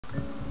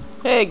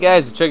Hey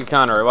guys, it's Chugga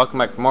Conroy. Welcome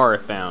back for more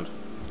EarthBound.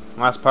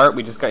 Last part,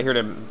 we just got here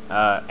to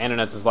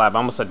Anonet's lab. I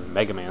almost said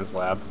Mega Man's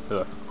lab.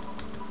 Ugh.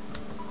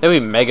 It would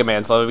be Mega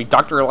Man's lab. It would be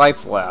Dr.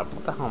 Light's lab.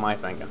 What the hell am I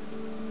thinking?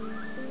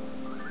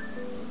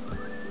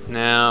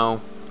 Now,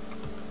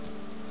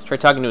 let's try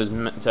talking to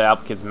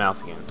Alpakid's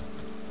mouse again.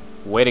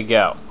 Way to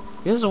go.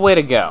 This is a way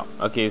to go.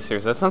 Okay,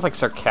 seriously, that sounds like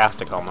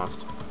sarcastic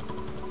almost.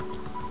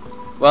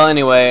 Well,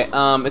 anyway,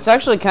 it's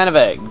actually kind of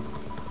a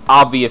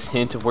obvious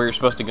hint of where you're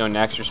supposed to go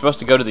next. You're supposed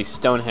to go to the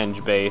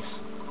Stonehenge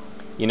Base,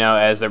 you know,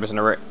 as there was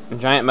a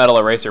giant metal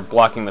eraser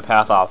blocking the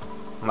path off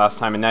last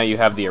time, and now you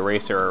have the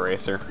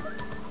eraser.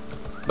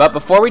 But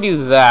before we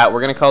do that, we're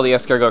going to call the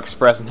Escargot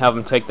Express and have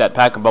them take that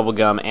pack of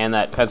bubblegum and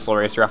that pencil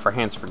eraser off our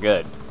hands for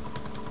good.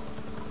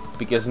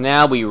 Because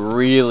now we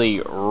really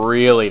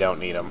don't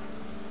need them.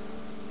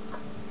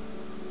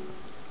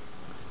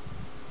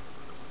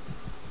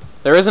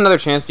 There is another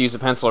chance to use a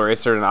pencil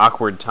eraser at an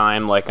awkward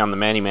time, like on the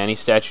Manny Manny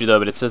statue, though,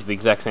 but it says the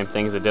exact same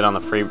thing as it did on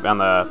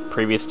the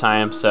previous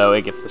time, so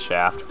it gets the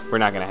shaft. We're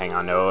not going to hang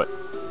on to it.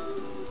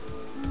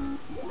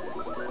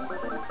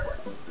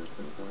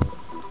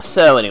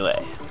 So,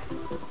 anyway,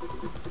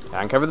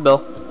 uncover the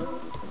bill.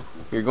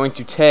 You're going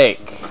to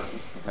take,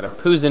 out of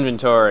Pooh's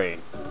inventory,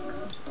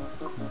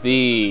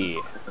 the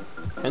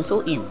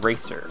pencil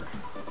eraser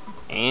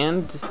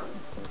and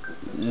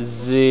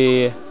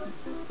the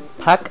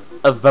pack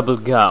of bubble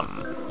gum.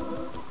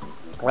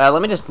 Well,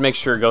 let me just make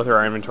sure go through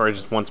our inventory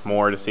just once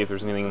more to see if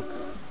there's anything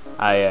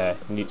I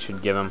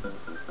should give him.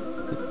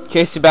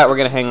 Casey Bat we're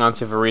gonna hang on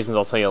to for reasons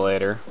I'll tell you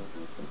later.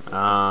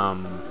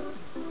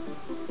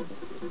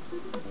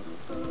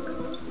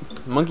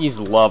 Monkey's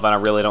love I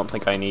really don't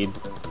think I need.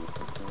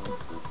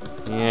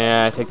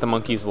 Yeah, I take the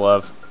monkey's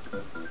love.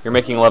 You're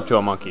making love to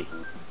a monkey.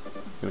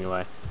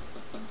 Anyway,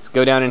 let's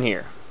go down in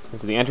here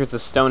into the entrance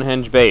of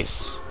Stonehenge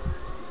Base.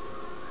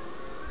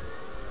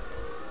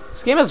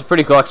 This game has a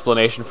pretty cool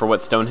explanation for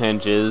what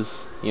Stonehenge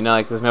is, you know,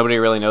 like, because nobody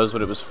really knows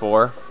what it was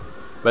for.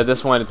 But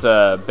this one, it's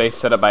a base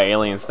set up by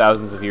aliens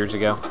thousands of years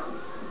ago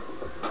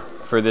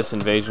for this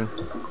invasion.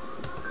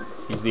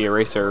 Use the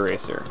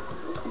eraser.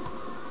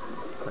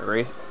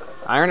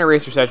 Iron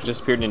eraser statue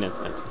disappeared in an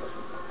instant.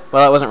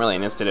 Well, it wasn't really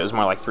an instant, it was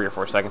more like 3 or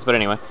 4 seconds, but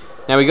anyway.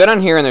 Now we go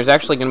down here and there's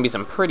actually going to be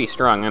some pretty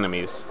strong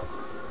enemies.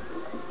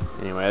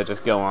 Anyway, let's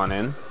just go on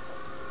in.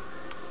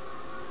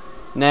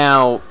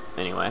 Now,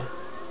 anyway.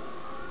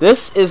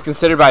 This is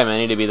considered by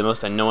many to be the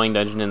most annoying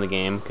dungeon in the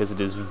game because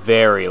it is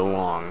very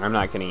long. I'm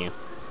not kidding you.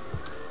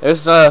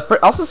 There's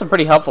also some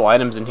pretty helpful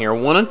items in here.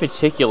 One in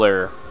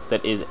particular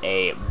that is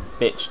a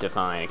bitch to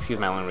find. Excuse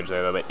my language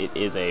there, though, but it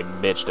is a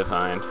bitch to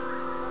find.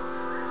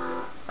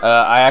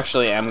 I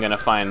actually am going to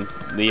find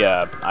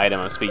the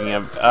item I'm speaking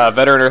of.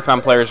 Veteran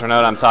EarthBound players will know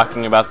what I'm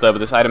talking about, though, but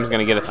this item is going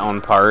to get its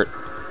own part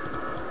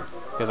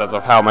because that's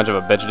how much of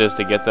a bitch it is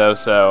to get, though.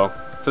 So,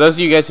 for those of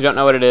you guys who don't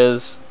know what it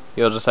is,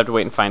 you'll just have to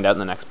wait and find out in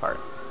the next part.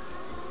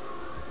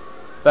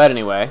 But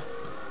anyway,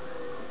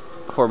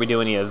 before we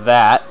do any of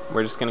that,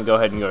 we're just going to go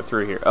ahead and go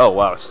through here. Oh,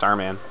 wow,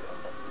 Starman.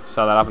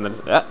 Saw that off in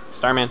the...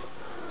 Starman.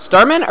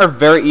 Starmen are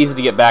very easy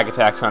to get back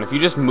attacks on. If you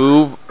just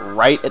move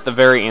right at the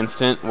very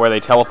instant where they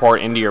teleport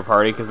into your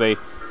party, because they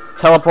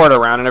teleport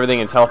around and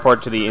everything and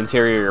teleport to the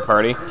interior of your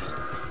party.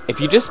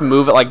 If you just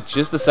move it like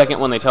just the second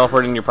when they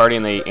teleport into your party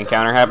and the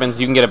encounter happens,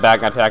 you can get a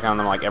back attack on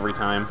them like every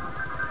time.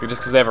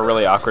 Just because they have a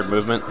really awkward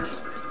movement.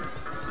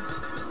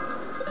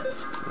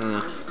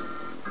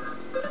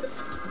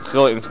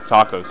 Still eating some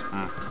tacos.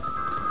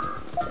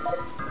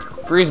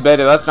 Freeze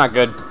beta, that's not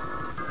good.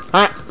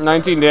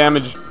 19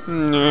 damage.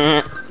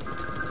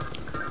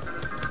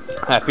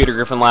 Peter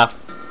Griffin laugh.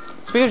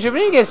 Speaking of, have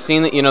any of you guys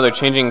seen that, you know, they're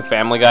changing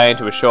Family Guy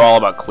into a show all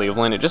about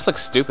Cleveland? It just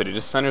looks stupid. It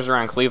just centers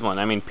around Cleveland.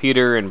 I mean,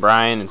 Peter and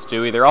Brian and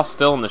Stewie, they're all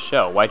still in the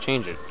show. Why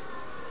change it?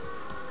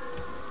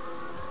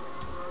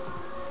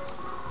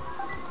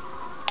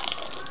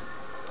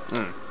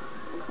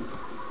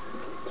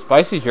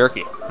 Spicy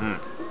jerky.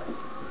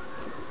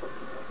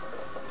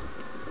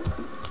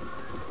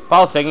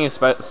 Paul's taking a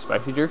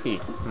spicy jerky.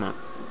 Not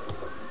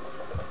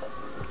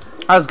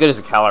as good as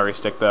a calorie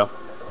stick, though.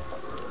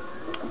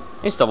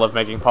 I used to love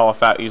making Paula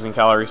fat using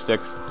calorie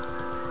sticks.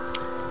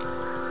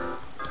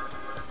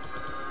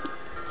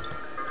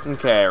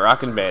 Okay,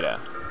 Rockin' Beta.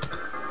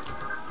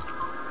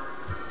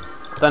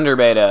 Thunder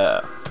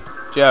Beta.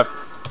 Jeff.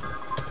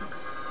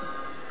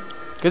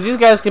 Because these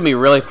guys can be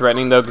really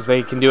threatening, though, because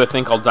they can do a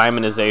thing called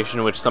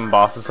diamondization, which some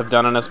bosses have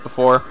done on us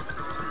before.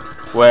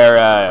 Where,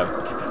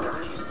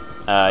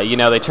 you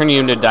know, they turn you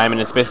into a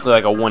diamond. It's basically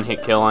like a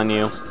one-hit kill on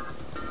you.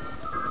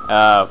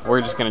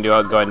 We're just going to go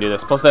ahead and do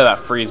this. Plus they have that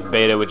freeze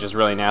beta, which is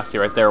really nasty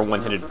right there.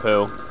 One-hitted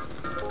poo.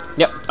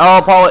 Yep.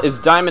 Oh, Paula is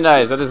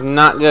diamondized. That is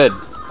not good.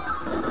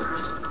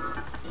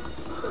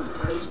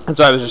 That's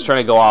why I was just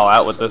trying to go all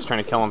out with this,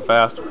 trying to kill him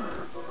fast.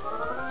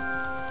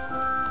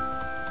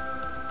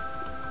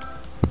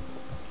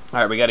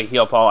 Alright, we got to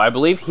heal Paula. I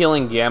believe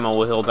healing Gamma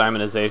will heal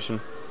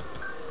diamondization.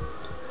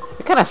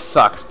 It kind of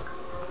sucks.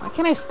 Why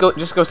can't I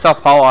just go sell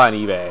Paula on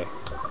eBay?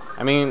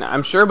 I mean,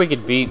 I'm sure we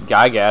could beat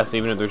Gygas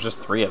even if there's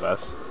just 3 of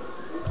us.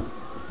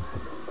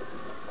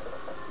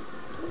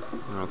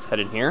 Let's head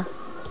in here.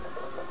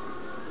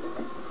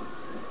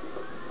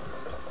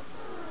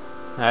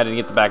 I didn't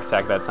get the back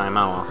attack that time.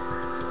 Oh well.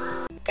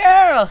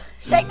 Girl,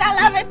 shake that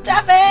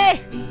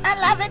lovey-dovey! That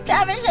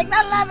lovey-dovey, shake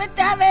that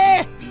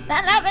lovey-dovey!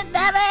 That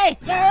lovey-dovey!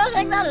 Girl,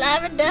 shake that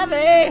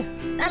lovey-dovey!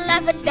 That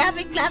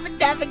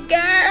lovey-dovey,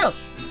 girl!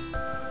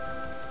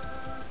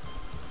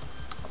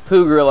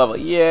 Pooh grew a level.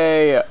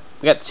 Yay!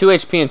 We got 2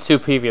 HP and 2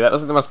 PV. That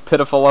was the most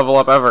pitiful level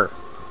up ever.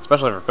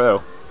 Especially for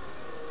Pooh.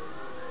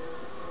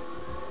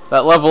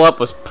 That level up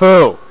was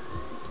Pooh!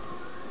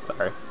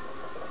 Sorry.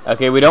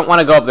 Okay, we don't want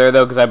to go up there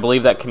though, because I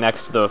believe that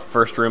connects to the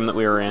first room that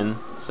we were in.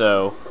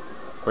 So,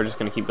 we're just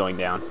going to keep going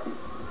down.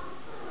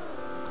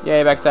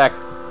 Yay, back attack.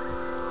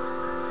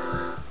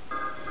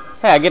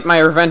 Hey, I get my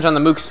revenge on the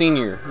Mook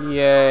Senior.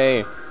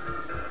 Yay.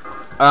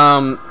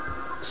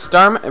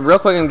 Starman, real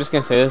quick, I'm just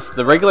going to say this.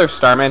 The regular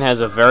Starman has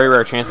a very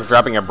rare chance of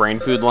dropping a brain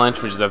food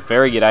lunch, which is a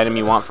very good item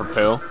you want for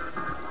Pooh.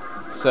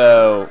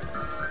 So,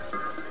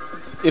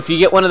 if you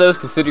get one of those,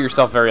 consider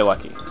yourself very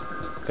lucky.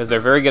 Because they're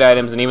very good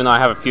items, and even though I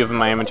have a few of them in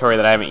my inventory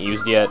that I haven't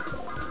used yet,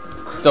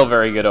 still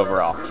very good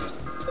overall.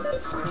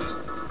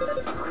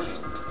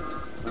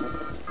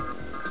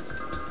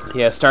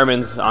 Yeah,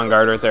 Starman's on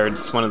guard right there.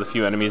 It's one of the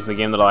few enemies in the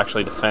game that'll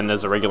actually defend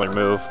as a regular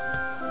move.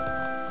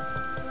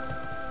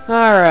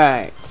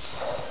 Alright.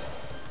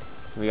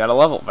 We got a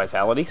level.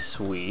 Vitality.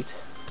 Sweet.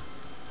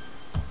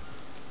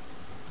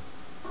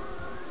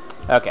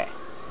 Okay.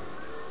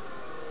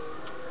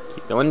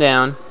 Keep going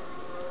down.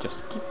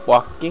 Just keep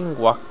walking,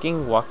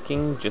 walking,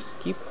 walking. Just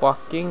keep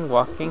walking,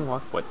 walking,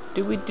 walk. What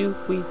do? We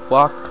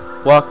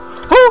walk, walk.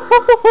 Hoo,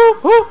 hoo, hoo, hoo,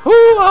 hoo,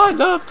 hoo. I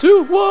love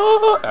to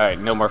walk. Alright,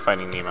 no more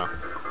Finding Nemo.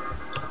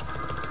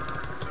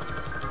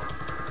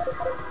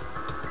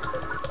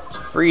 Let's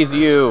freeze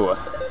you.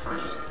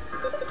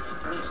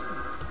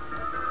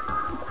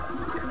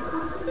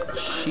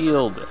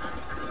 Shield.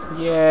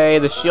 Yay,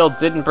 the shield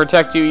didn't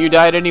protect you. You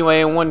died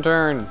anyway in one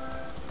turn.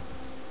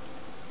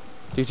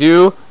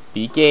 2-2.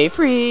 BK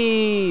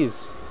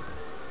freeze!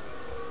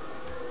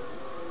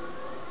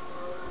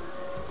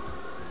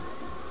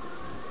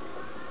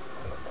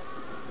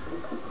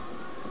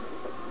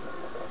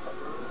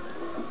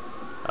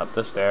 Up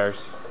the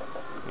stairs.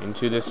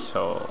 Into this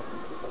hole.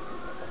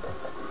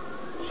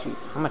 Jeez,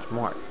 how much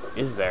more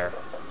is there?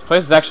 This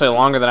place is actually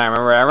longer than I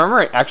remember. I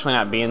remember it actually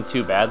not being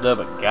too bad though,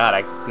 but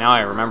god, now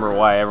I remember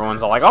why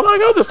everyone's all like, oh my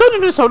god, this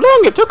dungeon is so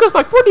long, it took us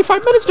like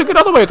 45 minutes to get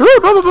all the way through,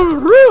 blah blah blah blah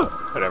blah.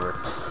 Whatever.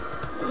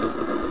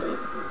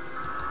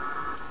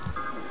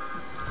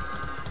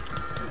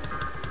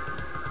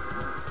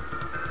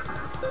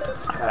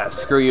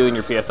 Screw you and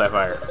your PSI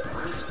fire.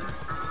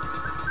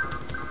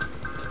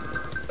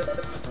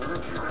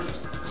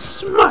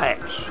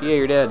 Smash! Yeah,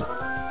 you're dead.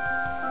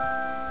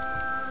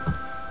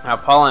 Now,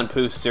 Paula and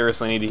Pooh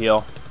seriously need to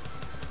heal.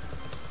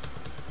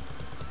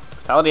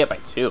 Vitality up by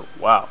 2.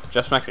 Wow.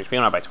 Jeff's max HP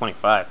went up by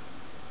 25.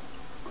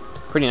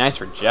 Pretty nice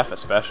for Jeff,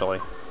 especially.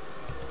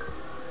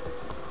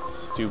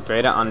 Let's do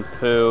beta on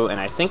Pooh, and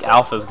I think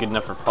alpha is good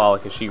enough for Paula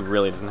because she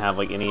really doesn't have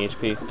like any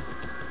HP.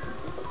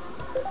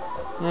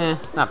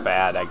 Not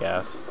bad, I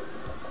guess.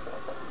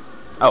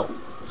 Oh,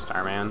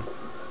 Starman.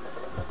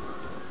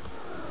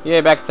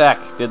 Yay, back attack.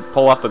 Did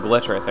pull off the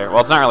glitch right there.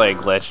 Well, it's not really a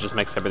glitch, it just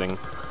makes everything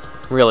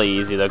really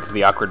easy, though, because of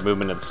the awkward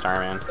movement of the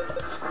Starman.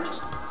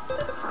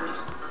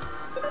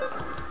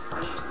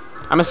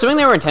 I'm assuming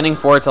they were intending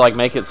for it to, like,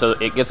 make it so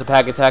it gets a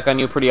pack attack on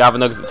you pretty often,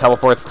 though, because it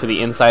teleports to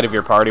the inside of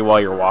your party while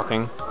you're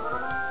walking.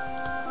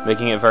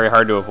 Making it very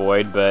hard to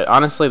avoid, but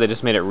honestly, they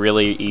just made it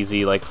really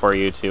easy, like, for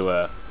you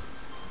to,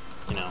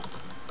 you know,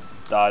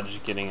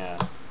 dodge getting a...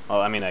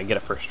 Well, I mean, get a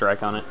first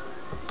strike on it.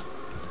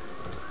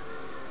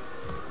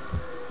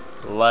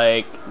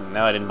 Like,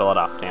 no, I didn't pull it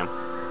off, damn.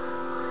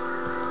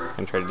 I'm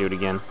gonna try to do it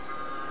again.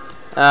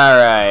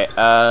 Alright,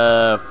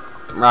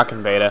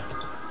 rockin' beta.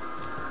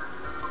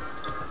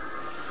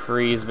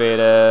 Freeze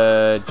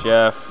beta,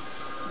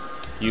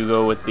 Jeff, you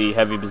go with the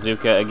heavy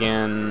bazooka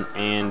again,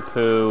 and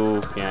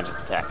Pooh, yeah,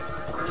 just attack.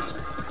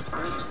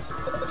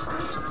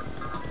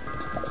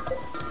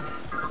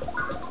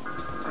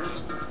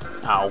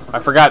 Ow, I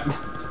forgot.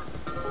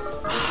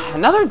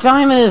 Another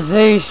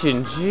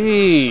diamondization,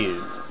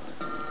 jeez.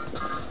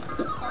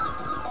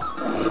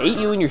 I hate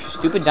you and your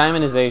stupid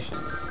diamondizations.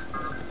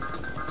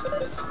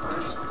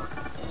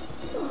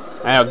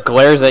 I know, it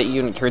glares at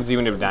you and it turns you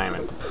into a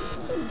diamond.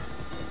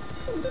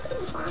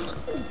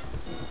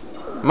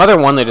 Mother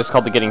 1 they just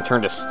called the getting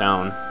turned to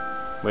stone,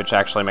 which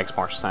actually makes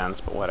more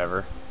sense, but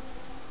whatever.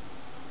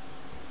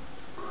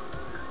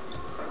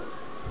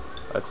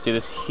 Let's do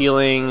this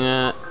healing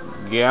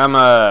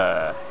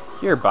gamma.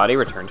 Your body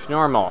returned to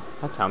normal.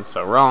 That sounds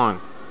so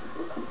wrong.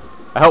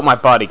 I hope my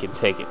body can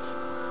take it.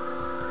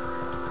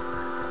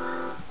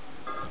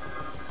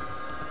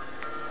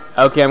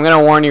 Okay, I'm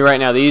gonna warn you right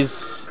now,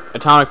 these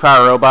atomic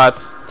power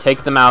robots,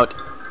 take them out.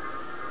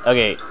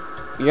 Okay,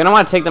 you're gonna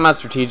want to take them out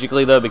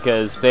strategically though,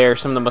 because they're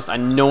some of the most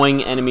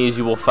annoying enemies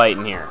you will fight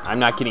in here. I'm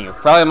not kidding you.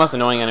 Probably the most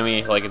annoying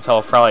enemy, like,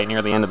 until probably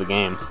near the end of the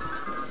game.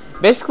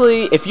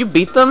 Basically, if you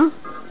beat them,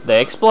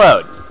 they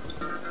explode.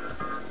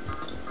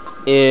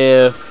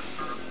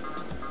 if,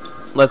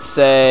 let's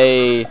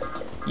say,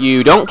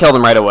 you don't kill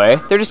them right away,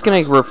 they're just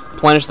going to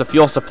replenish the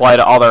fuel supply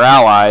to all their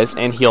allies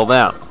and heal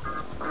them.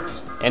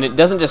 And it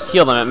doesn't just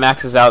heal them, it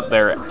maxes out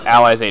their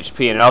allies'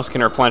 HP, and it also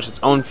can replenish its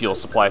own fuel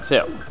supply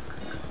too.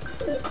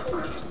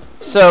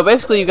 So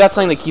basically you got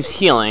something that keeps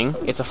healing,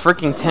 it's a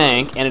freaking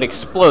tank, and it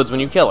explodes when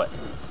you kill it.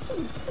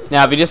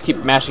 Now if you just keep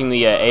mashing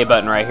the A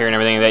button right here and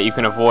everything like that, you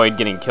can avoid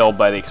getting killed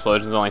by the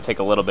explosions. It'll only take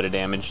a little bit of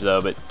damage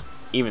though, but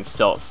even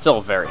still, it's still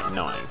very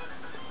annoying.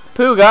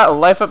 Pooh got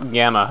Life Up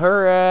Gamma,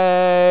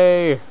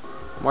 hooray!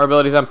 More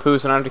abilities on Pooh,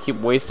 so I don't have to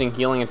keep wasting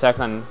healing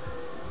attacks on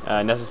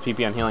Ness's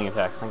PP on healing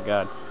attacks, thank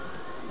God.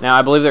 Now,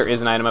 I believe there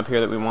is an item up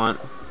here that we want.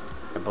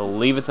 I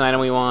believe it's an item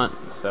we want,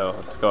 so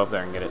let's go up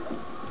there and get it.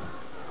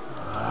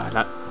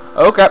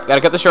 Oh crap, gotta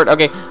cut this short.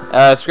 Okay,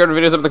 subscribe to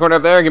videos up in the corner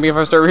up there. Give me a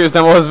 5-star reviews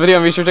down below this video,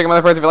 and be sure to check out my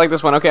other parts if you like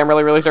this one. Okay, I'm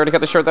really sorry to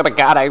cut this short there, but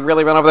God, I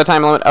really ran over the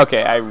time limit.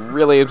 Okay, I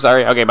really am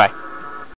sorry. Okay, bye.